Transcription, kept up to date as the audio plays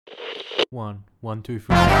One, one, two,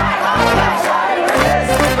 three.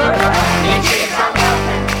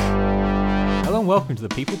 Hello and welcome to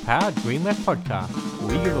the People Powered Green Left podcast,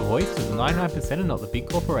 where we give a voice to the 99% and not the big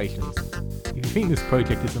corporations. If you think this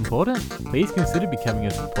project is important, please consider becoming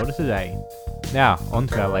a supporter today. Now, on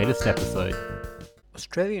to our latest episode.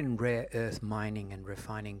 Australian rare earth mining and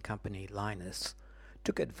refining company Lynas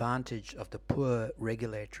took advantage of the poor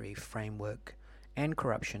regulatory framework and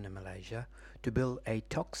corruption in Malaysia to build a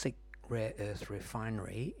toxic rare earth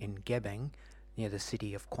refinery in Gebeng near the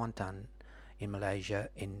city of Kuantan in Malaysia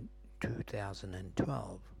in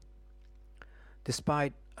 2012.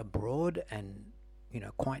 Despite a broad and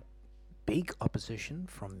quite big opposition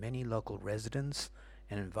from many local residents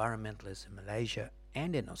and environmentalists in Malaysia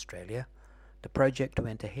and in Australia, the project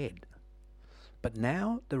went ahead. But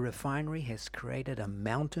now the refinery has created a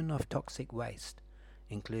mountain of toxic waste,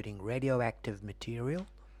 including radioactive material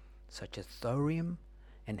such as thorium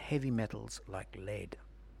and heavy metals like lead.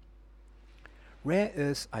 Rare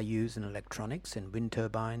earths are used in electronics and wind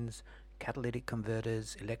turbines, catalytic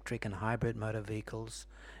converters, electric and hybrid motor vehicles,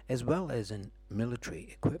 as well as in military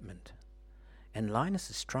equipment. And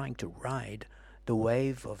Lynas is trying to ride the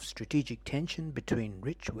wave of strategic tension between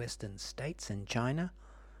rich Western states and China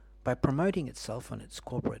by promoting itself on its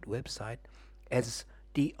corporate website as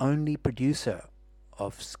the only producer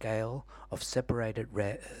of scale of separated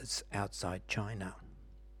rare earths outside China.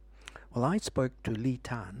 Well, I spoke to Li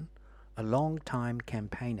Tan, a long-time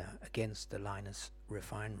campaigner against the Lynas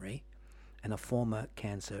refinery and a former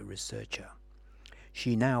cancer researcher.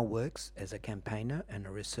 She now works as a campaigner and a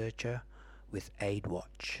researcher with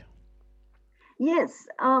AidWatch. Yes,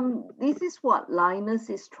 this is what Lynas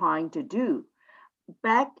is trying to do.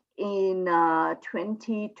 Back in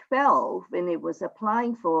 2012, when it was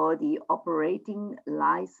applying for the operating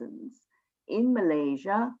license in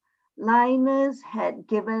Malaysia, Lynas had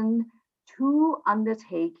given two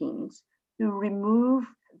undertakings to remove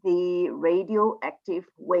the radioactive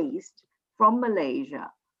waste from Malaysia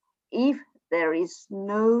if there is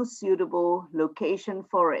no suitable location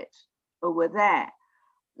for it over there.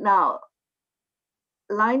 Now,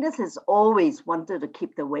 Lynas has always wanted to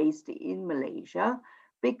keep the waste in Malaysia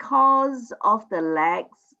because of the lax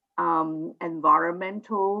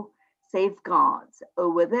environmental safeguards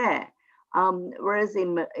over there. Whereas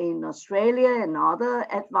in Australia and other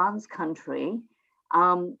advanced countries,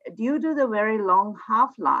 due to the very long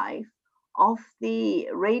half-life of the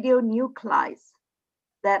radionuclides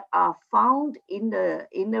that are found in the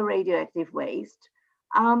radioactive waste,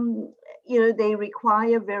 they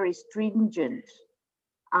require very stringent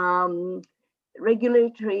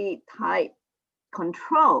regulatory type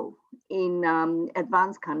control in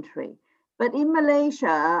advanced country. But in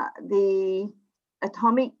Malaysia, the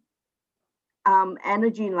Atomic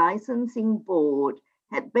Energy Licensing Board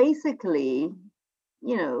had basically,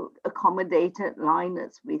 accommodated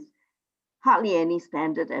Lynas with hardly any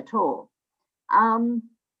standard at all.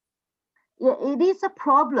 It is a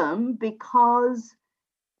problem because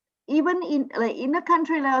even in a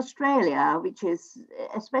country like Australia, which is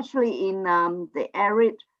especially in the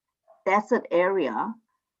arid desert area,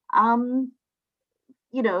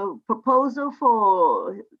 proposal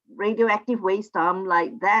for radioactive waste dump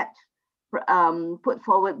like that put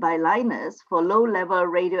forward by Lynas for low-level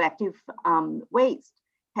radioactive waste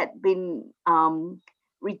had been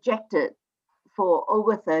rejected for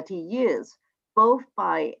over 30 years, both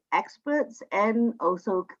by experts and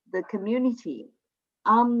also the community.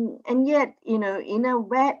 And yet, in a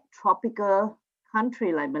wet tropical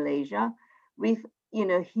country like Malaysia, with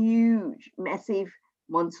huge, massive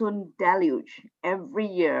monsoon deluge every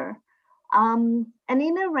year, and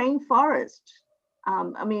in a rainforest,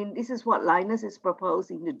 this is what Lynas is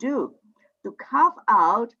proposing to do, to carve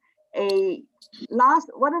out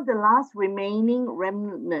one of the last remaining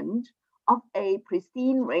remnant of a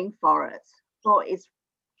pristine rainforest for its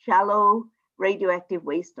shallow radioactive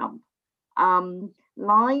waste dump.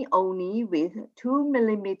 Lined only with 2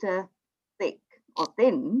 millimeter thick or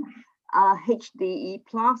thin HDE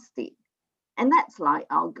plastic. And that's like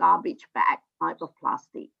our garbage bag type of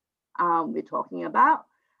plastic we're talking about.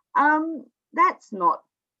 That's not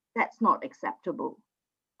acceptable.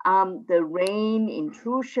 The rain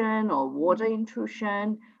intrusion or water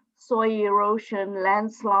intrusion, soil erosion,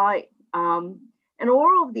 landslide, and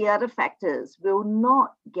all of the other factors will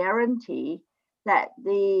not guarantee that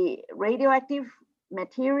the radioactive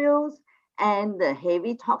materials and the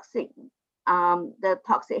heavy toxic,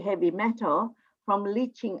 heavy metal from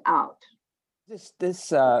leaching out. This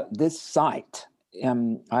site,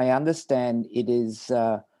 I understand it is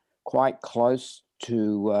quite close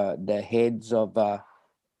to the heads of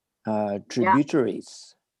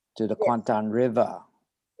tributaries. to the Yes. Kuantan River.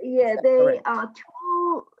 Yeah, that they correct? are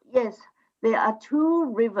two, yes, there are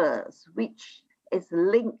two rivers which is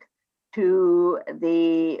linked to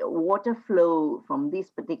the water flow from this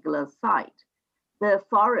particular site. The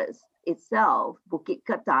forest itself, Bukit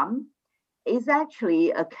Ketam, is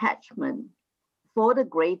actually a catchment for the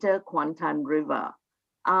greater Kuantan River.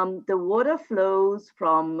 The water flows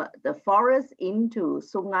from the forest into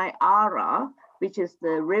Sungai Ara, which is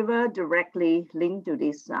the river directly linked to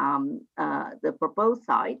this the proposed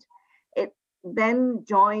site. It then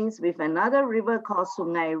joins with another river called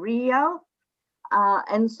Sungai Riau,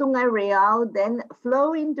 and Sungai Riau then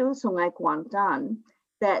flow into Sungai Kuantan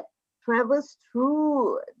that travels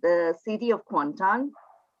through the city of Kuantan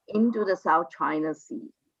into the South China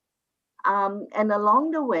Sea. And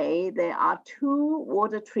along the way, there are two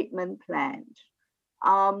water treatment plants.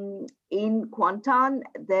 In Kuantan,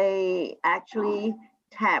 they actually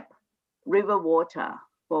tap river water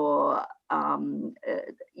for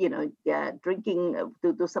drinking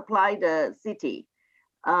to supply the city.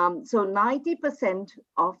 So 90%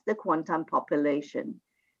 of the Kuantan population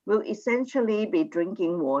will essentially be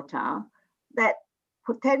drinking water that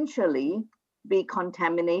potentially be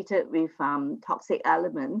contaminated with toxic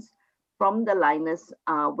elements from the Linus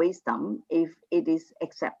waste dump if it is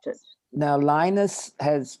accepted. Now, Linus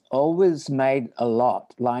has always made a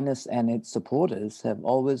lot, Linus and its supporters have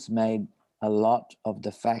always made a lot of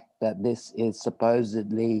the fact that this is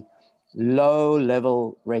supposedly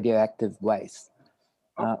low-level radioactive waste.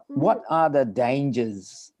 What are the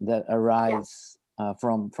dangers that arise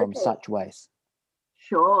from such waste?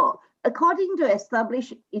 Sure. According to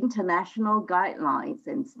established international guidelines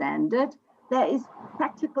and standards, there is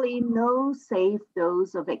practically no safe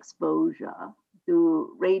dose of exposure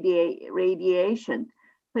to radiation,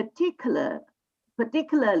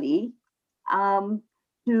 particularly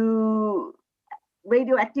to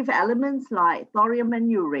radioactive elements like thorium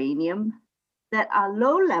and uranium that are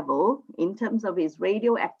low level in terms of its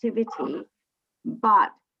radioactivity,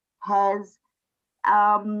 but has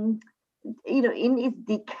in its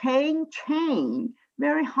decaying chain,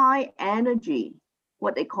 very high energy,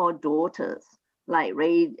 what they call daughters, like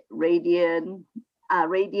radium,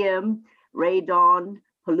 radon,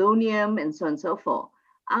 polonium, and so on and so forth.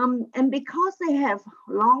 And because they have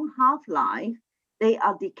long half-life, they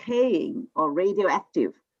are decaying or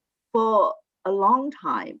radioactive for a long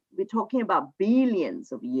time. We're talking about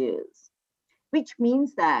billions of years, which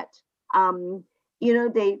means that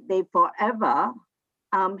they forever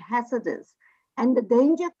hazardous. And the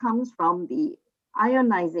danger comes from the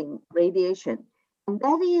ionizing radiation. And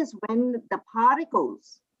that is when the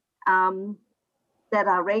particles that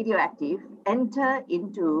are radioactive enter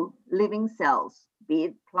into living cells, be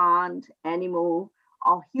it plant, animal,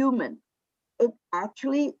 or human. It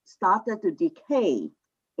actually started to decay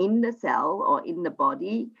in the cell or in the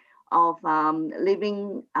body of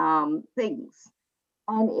living things.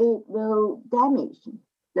 And it will damage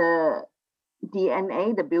the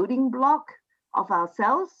DNA, the building block of our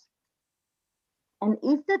cells. And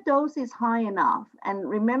if the dose is high enough, and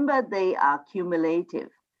remember they are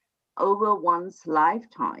cumulative over one's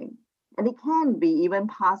lifetime, and it can be even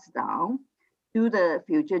passed down to the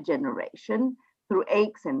future generation through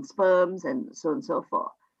eggs and sperms and so on and so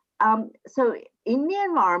forth. So in the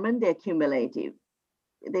environment, they're cumulative.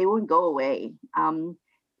 They won't go away.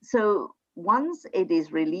 So once it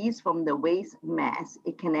is released from the waste mass,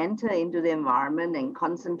 it can enter into the environment and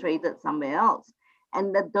concentrated somewhere else.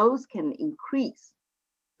 And the dose can increase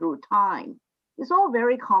through time. It's all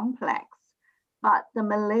very complex, but the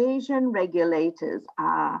Malaysian regulators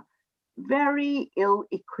are very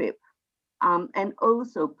ill-equipped and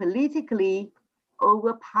also politically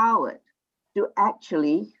overpowered to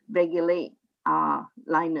actually regulate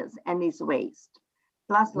Linus and its waste.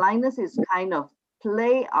 Plus, Linus is kind of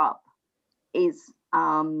play up its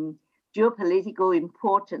geopolitical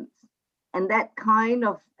importance, and that kind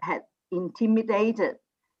of had intimidated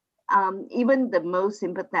even the most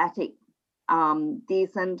sympathetic,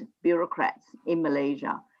 decent bureaucrats in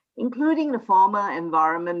Malaysia, including the former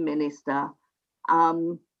environment minister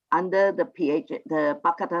under the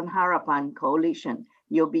Pakatan Harapan coalition,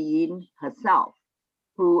 Yeo Bee Yin herself,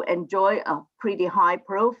 who enjoyed a pretty high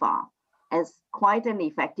profile as quite an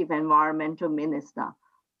effective environmental minister.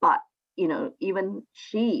 But, even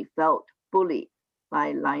she felt bullied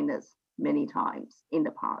by Linus many times in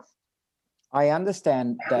the past. I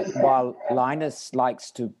understand that while Linus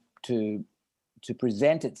likes to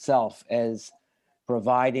present itself as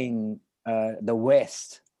providing the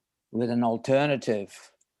West with an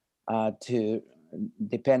alternative to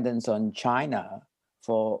dependence on China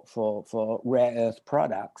for rare earth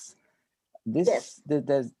products, Yes.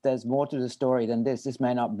 there's more to the story than this. This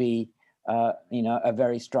may not be, a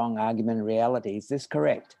very strong argument in reality. Is this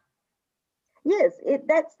correct? Yes,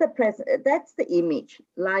 that's the image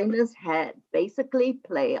Linus had. Basically,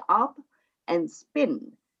 play up and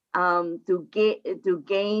spin to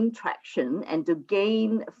gain traction and to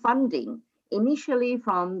gain funding, initially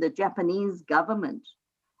from the Japanese government.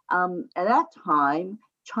 At that time,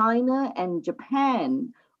 China and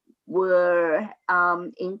Japan were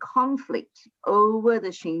in conflict over the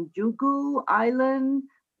Shinjuku Island. I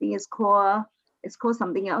think it's called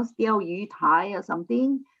something else, Diaoyu Tai or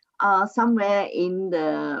something, somewhere in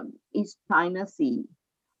the East China Sea.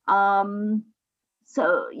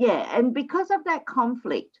 So yeah, and because of that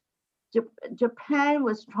conflict, Japan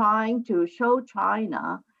was trying to show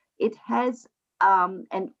China it has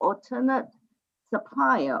an alternate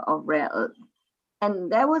supplier of rare earth.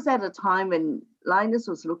 And that was at a time when Linus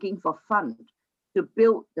was looking for funds to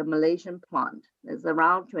build the Malaysian plant. It's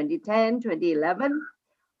around 2010, 2011.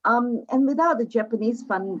 And without the Japanese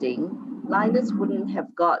funding, Linus wouldn't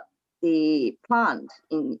have got the plant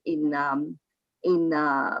in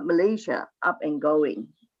Malaysia up and going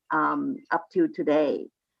up to today.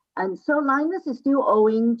 And so Linus is still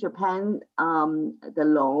owing Japan the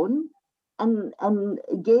loan. And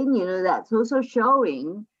again, that's also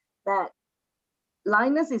showing that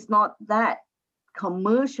Linus is not that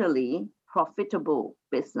commercially profitable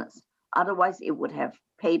business. Otherwise, it would have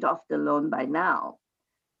paid off the loan by now.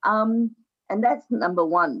 And that's number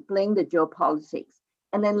one, playing the geopolitics.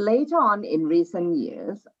 And then later on in recent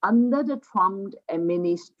years, under the Trump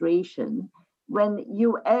administration, when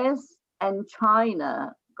US and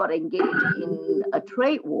China got engaged in a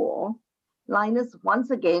trade war, Linus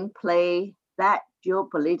once again played that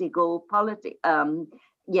geopolitical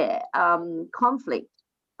conflict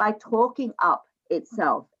by talking up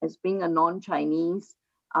itself as being a non-Chinese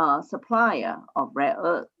supplier of rare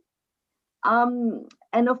earth.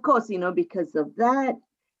 And of course, because of that,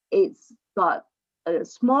 it's got a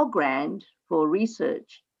small grant for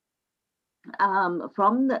research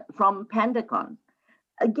from Pentagon.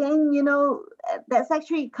 Again, there's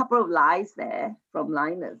actually a couple of lies there from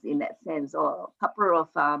Linus in that sense, or a couple of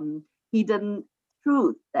hidden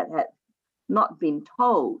truths that had not been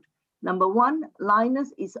told. Number one,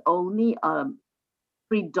 Linus is only a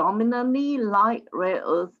predominantly light rare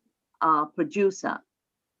earth producer.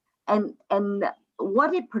 And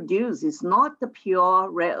what it produces is not the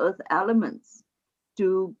pure rare earth elements.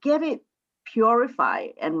 To get it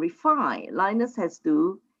purified and refined, Linus has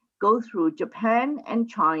to go through Japan and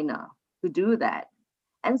China to do that.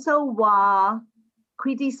 And so while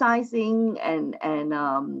criticizing and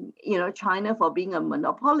China for being a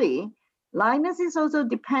monopoly, Linus is also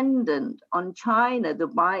dependent on China to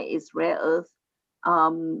buy its rare earth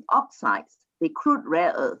oxides, the crude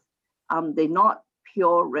rare earth. They're not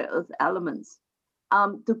pure rare earth elements.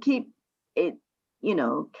 To keep it,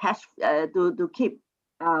 cash to keep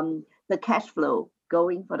the cash flow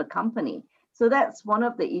going for the company. So that's one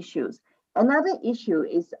of the issues. Another issue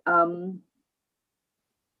is so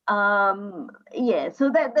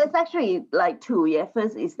there's actually like two.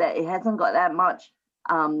 First is that it hasn't got that much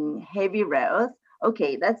heavy rare earth.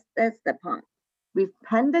 Okay, that's the part. With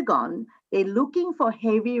Pentagon, they're looking for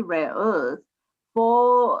heavy rare earth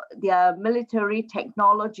for their military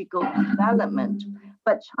technological development,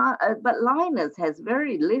 but Linus has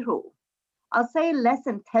very little. I'll say less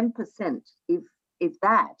than 10%, if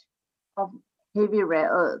that, of heavy rare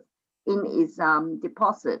earth in its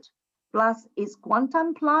deposit. Plus, its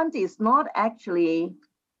Kuantan plant is not actually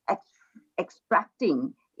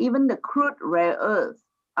extracting even the crude rare earth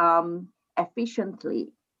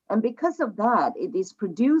efficiently. And because of that, it is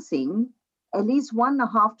producing at least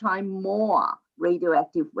 1.5 times more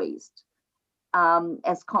radioactive waste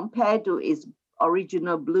as compared to its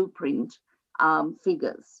original blueprint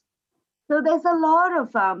figures. So there's a lot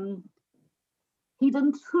of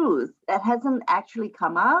hidden truth that hasn't actually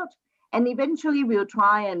come out. And eventually we'll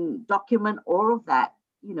try and document all of that,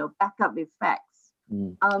 back up with facts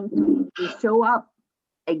to show up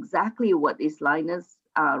exactly what this Linus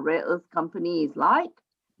rare earth company is like,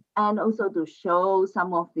 and also to show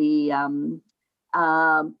some of the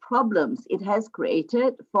problems it has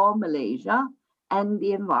created for Malaysia and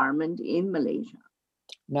the environment in Malaysia.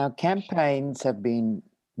 Now, campaigns have been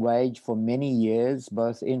waged for many years,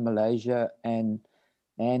 both in Malaysia and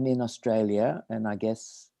in Australia, and I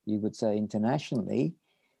guess you would say internationally,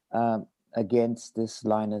 against this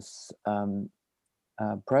Linus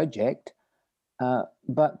project.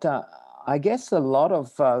 But I guess a lot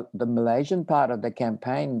of the Malaysian part of the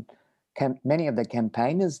campaign, many of the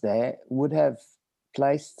campaigners there would have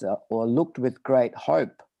placed or looked with great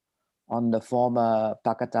hope on the former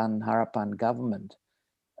Pakatan Harapan government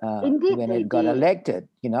Indeed, when they it got did. elected.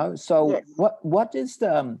 So Yes. what is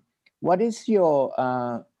your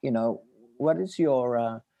what is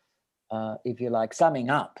your if you like, summing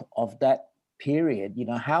up of that period?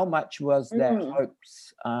 How much was their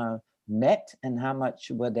hopes met and how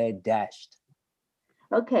much were they dashed?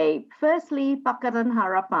 Okay, firstly, Pakatan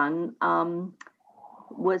Harapan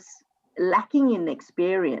was lacking in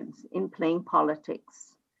experience in playing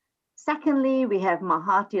politics. Secondly, we have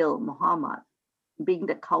Mahathir Mohamad being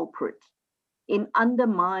the culprit in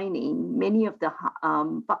undermining many of the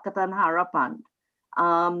Pakatan Harapan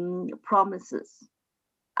promises.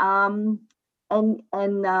 And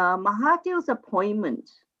Mahathir's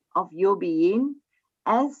appointment of Yeo Bee Yin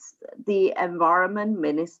as the environment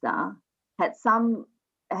minister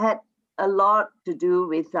had a lot to do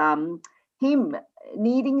with him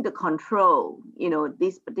needing to control,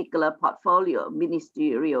 this particular portfolio,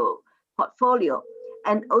 ministerial portfolio,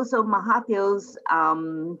 and also Mahathir's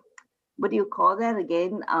what do you call that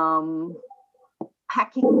again?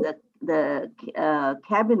 Packing the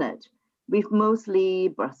cabinet with mostly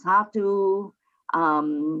Bersatu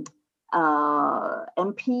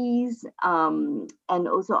MPs and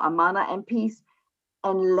also Amanah MPs,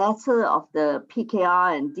 and lesser of the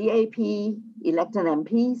PKR and DAP elected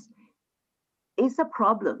MPs is a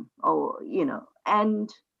problem,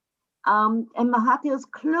 and Mahathir's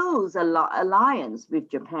close alliance with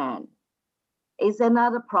Japan is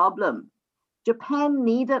another problem. Japan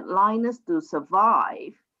needed Linus to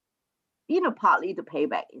survive, partly to pay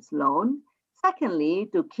back its loan. Secondly,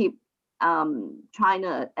 to keep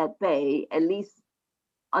China at bay, at least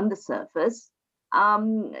on the surface,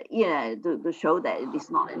 to show that it is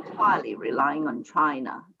not entirely relying on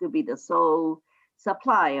China to be the sole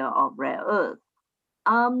supplier of rare earth.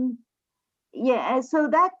 So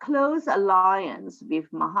that close alliance with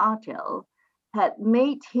Mahathir had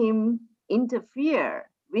made him interfere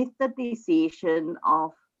with the decision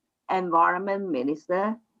of Environment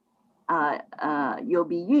Minister Yeo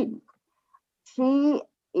Bee Yin. She,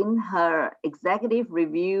 in her executive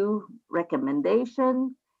review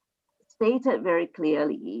recommendation, stated very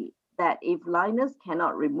clearly that if Linus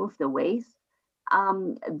cannot remove the waste,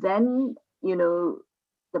 then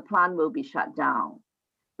the plant will be shut down.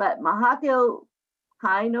 But Mahathir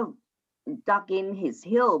kind of dug in his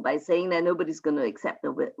heel by saying that nobody's going to accept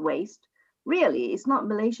the waste. Really, it's not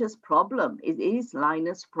Malaysia's problem. It is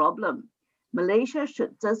Linus' problem. Malaysia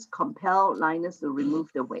should just compel Linus to remove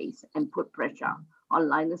the waste and put pressure on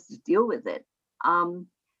Linus to deal with it. And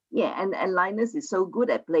Linus is so good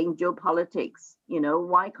at playing geopolitics.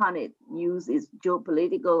 Why can't it use its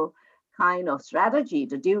geopolitical kind of strategy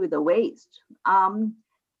to deal with the waste? And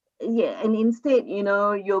instead,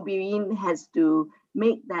 Yeo Bee Yin has to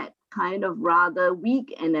make that kind of rather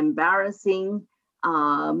weak and embarrassing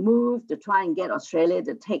move to try and get Australia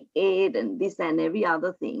to take aid and this and every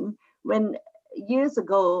other thing, when years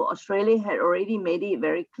ago, Australia had already made it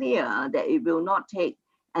very clear that it will not take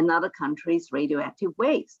another country's radioactive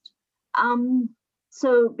waste.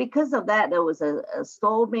 So because of that, there was a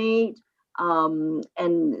stalemate.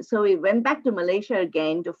 And so it went back to Malaysia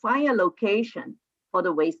again to find a location for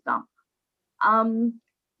the waste dump.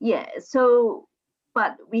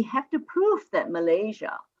 But we have to prove that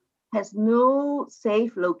Malaysia has no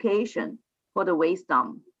safe location for the waste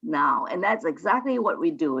dump now. And that's exactly what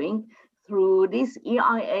we're doing through this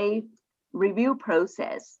EIA review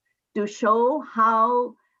process to show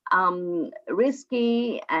how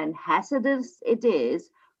risky and hazardous it is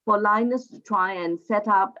for Linus to try and set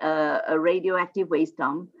up a radioactive waste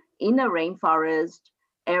dump in a rainforest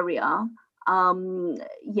area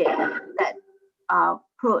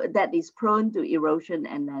that is prone to erosion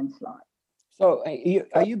and landslide. So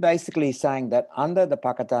are you basically saying that under the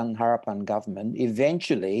Pakatan Harapan government,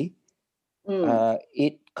 eventually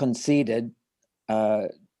it conceded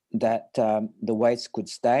that the waste could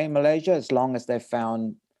stay in Malaysia as long as they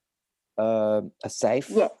found a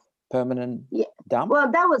safe permanent dump?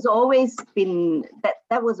 Well, that was always been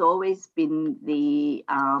the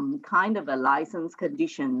kind of a license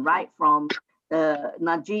condition right from the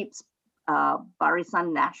Najib's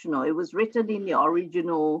Barisan Nasional. It was written in the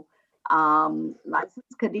original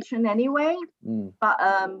license condition anyway.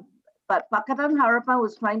 But Pakatan Harapan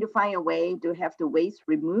was trying to find a way to have the waste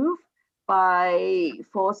removed by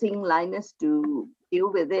forcing Linus to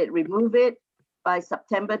deal with it, remove it by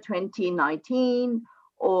September 2019,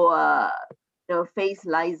 or face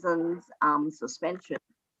license suspension.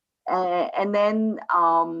 And then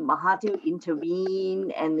Mahathir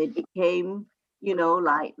intervened, and it became,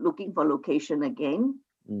 like looking for location again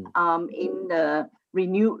in the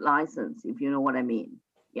renewed license, if you know what I mean.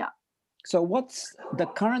 Yeah. So what's the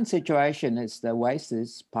current situation? Is the waste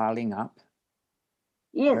is piling up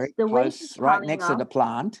Yes, very the waste close, is right piling next to the up.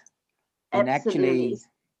 plant, and Absolutely. actually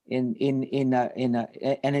and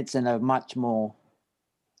it's in a much more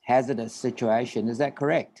hazardous situation. Is that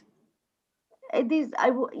correct? It is.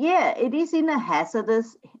 It is in a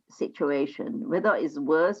hazardous situation. Whether it's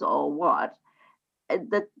worse or what,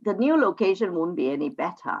 the new location won't be any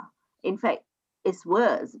better. In fact, it's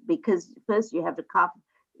worse because first you have to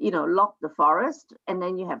lock the forest, and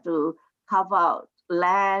then you have to carve out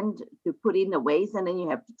land to put in the waste, and then you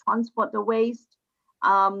have to transport the waste.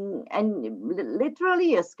 And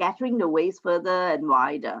literally, you're scattering the waste further and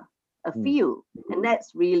wider afield, and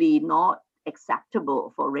that's really not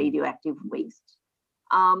acceptable for radioactive waste.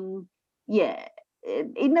 Yeah,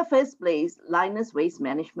 in the first place, Lynas waste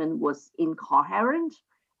management was incoherent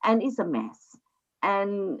and is a mess.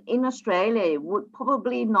 And in Australia, it would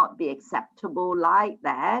probably not be acceptable like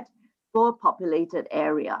that for a populated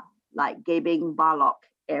area like Gebeng Balok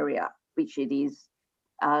area, which it is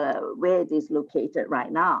where it is located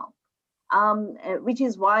right now. Which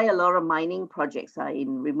is why a lot of mining projects are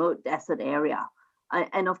in remote desert area.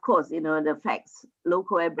 And of course, it affects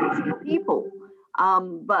local Aboriginal people.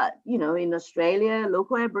 But, in Australia,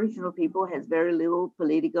 local Aboriginal people has very little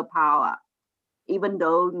political power, even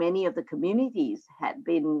though many of the communities had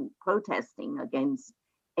been protesting against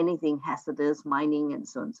anything hazardous, mining, and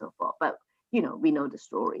so on and so forth. But, we know the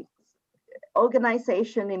story.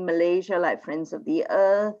 Organization in Malaysia like Friends of the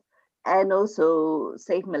Earth and also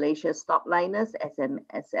Save Malaysia Stop Lynas,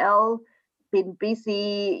 SMSL, been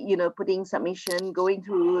busy, putting submission, going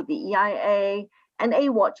through the EIA, and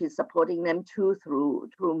AWatch is supporting them too through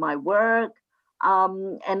my work.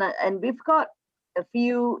 And we've got a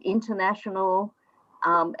few international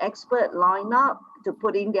expert lined up to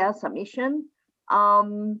put in their submission.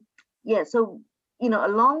 So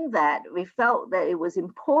along that, we felt that it was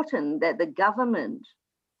important that the government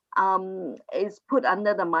is put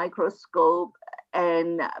under the microscope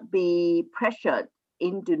and be pressured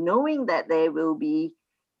into knowing that there will be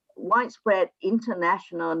widespread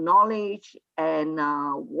international knowledge and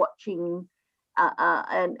watching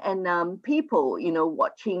and people,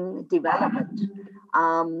 watching development.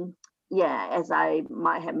 As I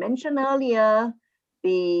might have mentioned earlier,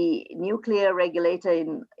 the nuclear regulator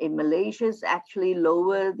in Malaysia has actually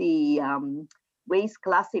lowered the waste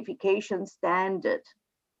classification standard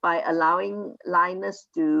by allowing Lynas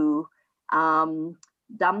to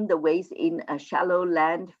dump the waste in a shallow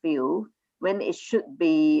landfill when it should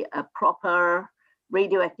be a proper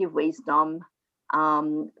radioactive waste dump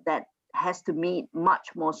that has to meet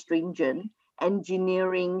much more stringent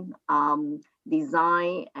engineering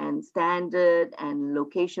design and standard and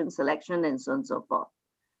location selection and so on and so forth.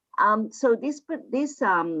 So this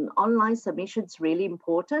online submission is really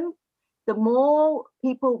important. The more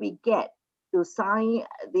people we get to sign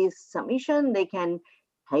this submission, they can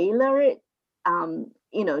tailor it,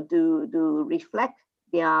 to reflect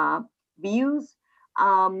their views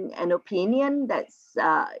and opinion. That's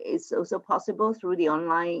is also possible through the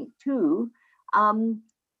online too.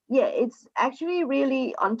 It's actually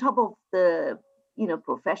really on top of the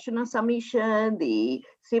professional submission, the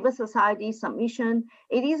civil society submission.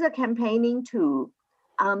 It is a campaigning tool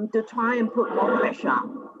to try and put more pressure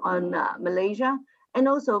on Malaysia, and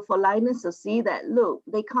also for Lynas to see that, look,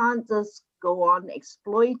 they can't just go on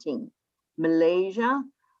exploiting Malaysia,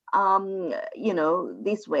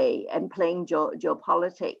 this way and playing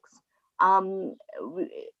geopolitics. And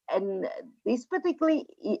this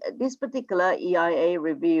particular EIA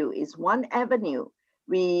review is one avenue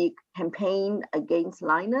we campaign against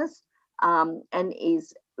Lynas, and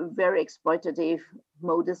is very exploitative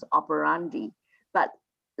modus operandi. But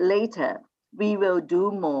later we will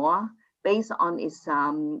do more based on its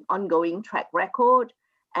ongoing track record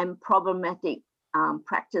and problematic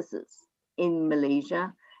practices in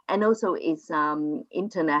Malaysia, and also its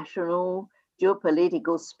international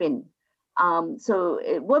geopolitical spin. So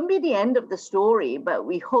it won't be the end of the story, but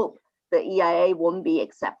we hope the EIA won't be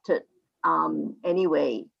accepted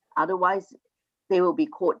anyway. Otherwise, there will be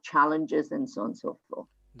court challenges and so on and so forth.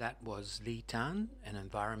 That was Lee Tan, an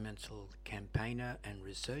environmental campaigner and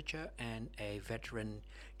researcher and a veteran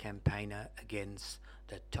campaigner against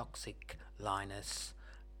the toxic Lynas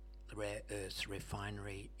rare earths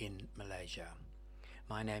refinery in Malaysia.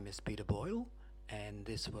 My name is Peter Boyle, and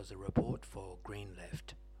this was a report for Green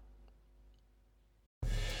Left.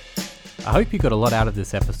 I hope you got a lot out of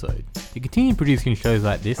this episode. To continue producing shows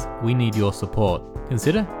like this, we need your support.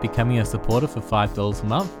 Consider becoming a supporter for $5 a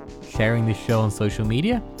month, sharing this show on social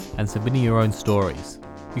media, and submitting your own stories.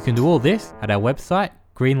 You can do all this at our website,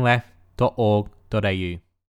 greenleft.org.au.